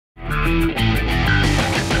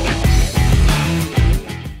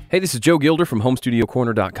Hey, this is Joe Gilder from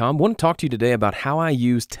HomeStudioCorner.com. I want to talk to you today about how I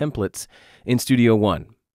use templates in Studio One.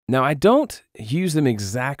 Now, I don't use them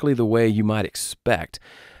exactly the way you might expect,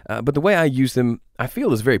 but the way I use them, I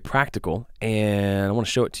feel is very practical, and I want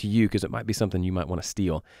to show it to you because it might be something you might want to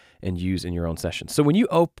steal and use in your own session. So when you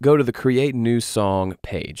go to the Create New Song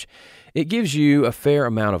page, it gives you a fair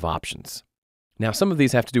amount of options. Now, some of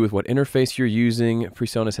these have to do with what interface you're using.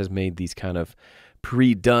 PreSonus has made these kind of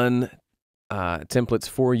pre-done templates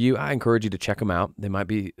for you. I encourage you to check them out. They might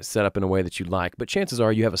be set up in a way that you like, but chances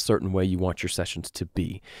are you have a certain way you want your sessions to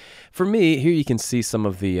be. For me, here you can see some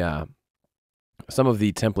of the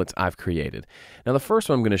templates I've created. Now, the first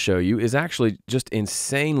one I'm going to show you is actually just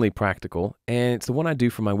insanely practical, and it's the one I do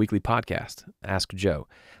for my weekly podcast, Ask Joe,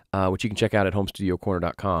 which you can check out at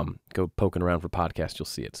HomeStudioCorner.com. Go poking around for podcasts, you'll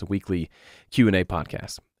see it. It's a weekly Q&A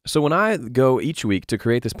podcast. So when I go each week to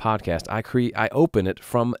create this podcast, I open it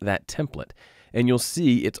from that template, and you'll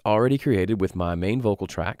see it's already created with my main vocal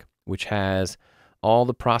track, which has all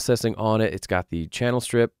the processing on it. It's got the channel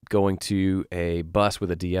strip going to a bus with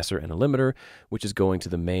a de-esser and a limiter, which is going to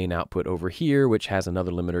the main output over here, which has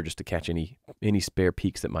another limiter just to catch any spare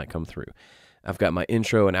peaks that might come through. I've got my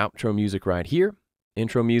intro and outro music right here.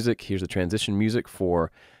 Intro music, here's the transition music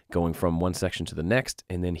for going from one section to the next,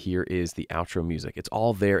 and then here is the outro music. It's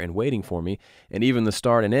all there and waiting for me, and even the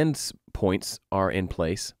start and end points are in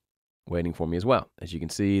place waiting for me as well. As you can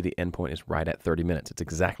see, the end point is right at 30 minutes. It's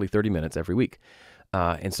exactly 30 minutes every week.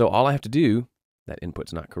 And so all I have to do, that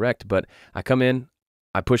input's not correct, but I come in,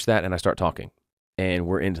 I push that, and I start talking, and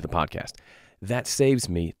we're into the podcast. That saves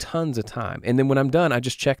me tons of time. And then when I'm done, I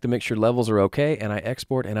just check to make sure levels are okay, and I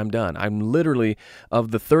export, and I'm done. I'm literally,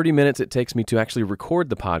 of the 30 minutes it takes me to actually record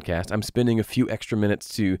the podcast, I'm spending a few extra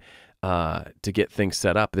minutes to get things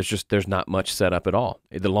set up. There's not much set up at all.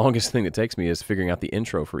 The longest thing that takes me is figuring out the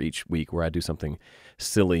intro for each week, where I do something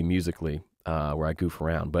silly musically, where I goof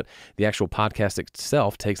around. But the actual podcast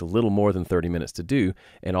itself takes a little more than 30 minutes to do,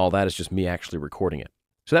 and all that is just me actually recording it.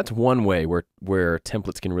 So that's one way where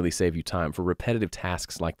templates can really save you time for repetitive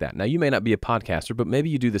tasks like that. Now, you may not be a podcaster, but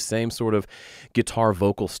maybe you do the same sort of guitar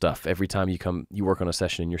vocal stuff every time you work on a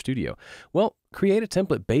session in your studio. Well, create a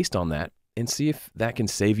template based on that and see if that can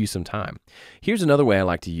save you some time. Here's another way I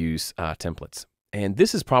like to use templates, and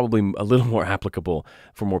this is probably a little more applicable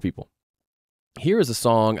for more people. Here is a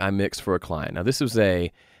song I mixed for a client. Now, this was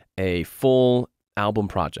a full album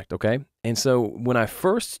project, okay? And so when I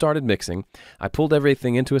first started mixing, I pulled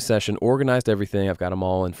everything into a session, organized everything. I've got them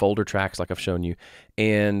all in folder tracks like I've shown you,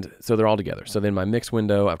 and so they're all together. So then my mix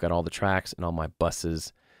window, I've got all the tracks, and all my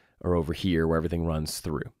buses are over here where everything runs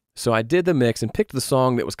through. So I did the mix and picked the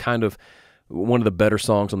song that was kind of one of the better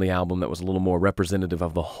songs on the album that was a little more representative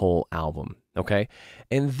of the whole album, okay?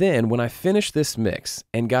 And then when I finished this mix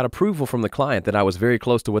and got approval from the client that I was very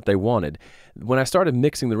close to what they wanted, when I started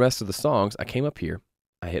mixing the rest of the songs, I came up here,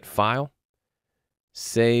 I hit File,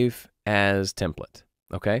 Save as Template,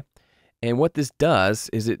 okay? And what this does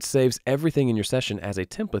is it saves everything in your session as a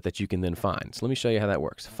template that you can then find. So let me show you how that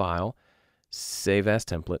works. File, Save as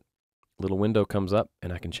Template. Little window comes up,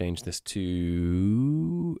 and I can change this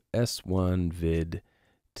to S1 vid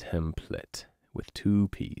template with 2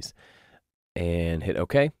 P's and hit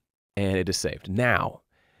OK, and it is saved. Now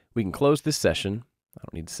we can close this session. I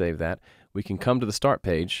don't need to save that. We can come to the start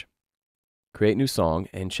page, create new song,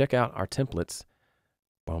 and check out our templates.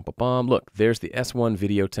 Bum, bum, bum. Look, there's the S1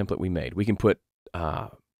 video template we made. We can put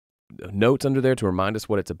notes under there to remind us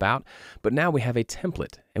what it's about, but now we have a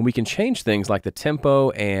template, and we can change things like the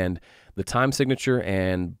tempo and the time signature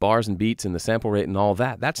and bars and beats and the sample rate and all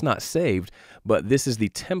that. That's not saved, but this is the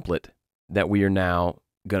template that we are now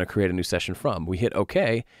going to create a new session from. We hit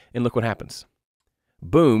OK, and look what happens.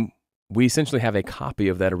 Boom, we essentially have a copy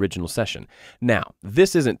of that original session. Now,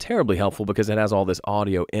 this isn't terribly helpful because it has all this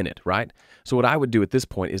audio in it, right? So what I would do at this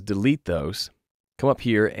point is delete those, come up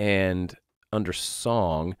here and under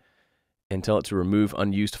Song, and tell it to remove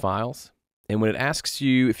unused files. And when it asks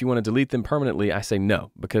you if you want to delete them permanently, I say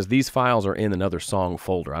no, because these files are in another song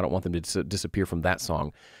folder. I don't want them to disappear from that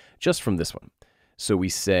song, just from this one. So we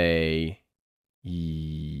say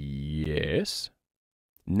yes.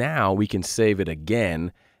 Now we can save it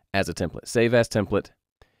again as a template. Save as template,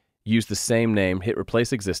 use the same name, hit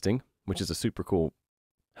replace existing, which is a super cool,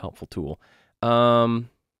 helpful tool.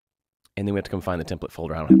 And then we have to come find the template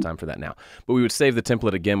folder. I don't have time for that now. But we would save the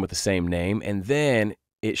template again with the same name, and then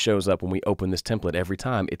it shows up when we open this template every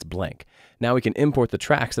time it's blank. Now we can import the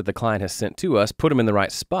tracks that the client has sent to us, put them in the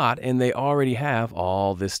right spot, and they already have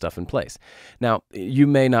all this stuff in place. Now, you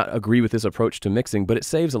may not agree with this approach to mixing, but it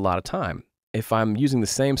saves a lot of time. if I'm using the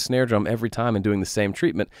same snare drum every time and doing the same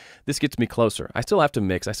treatment, this gets me closer. I still have to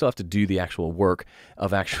mix. I still have to do the actual work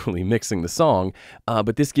of actually mixing the song,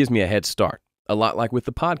 but this gives me a head start. A lot like with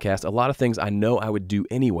the podcast, a lot of things I know I would do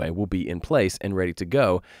anyway will be in place and ready to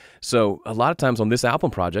go. So a lot of times on this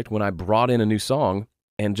album project, when I brought in a new song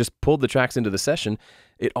and just pulled the tracks into the session,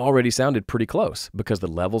 it already sounded pretty close because the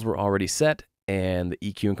levels were already set and the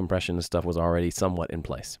EQ and compression and stuff was already somewhat in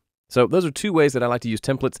place. So those are 2 ways that I like to use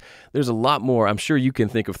templates. There's a lot more. I'm sure you can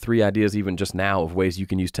think of 3 ideas even just now of ways you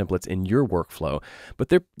can use templates in your workflow, but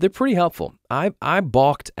they're pretty helpful. I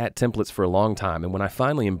balked at templates for a long time, and when I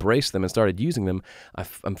finally embraced them and started using them,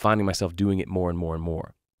 I'm finding myself doing it more and more and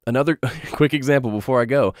more. Another quick example before I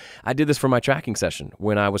go, I did this for my tracking session.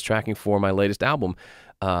 When I was tracking for my latest album,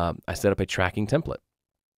 I set up a tracking template.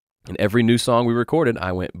 And every new song we recorded,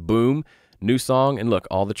 I went boom, new song, and look,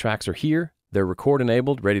 all the tracks are here. They're record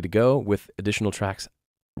enabled, ready to go with additional tracks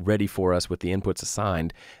ready for us with the inputs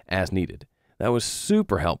assigned as needed. That was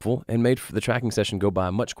super helpful and made the tracking session go by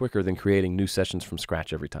much quicker than creating new sessions from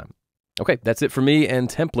scratch every time. Okay, that's it for me and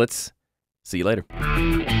templates. See you later.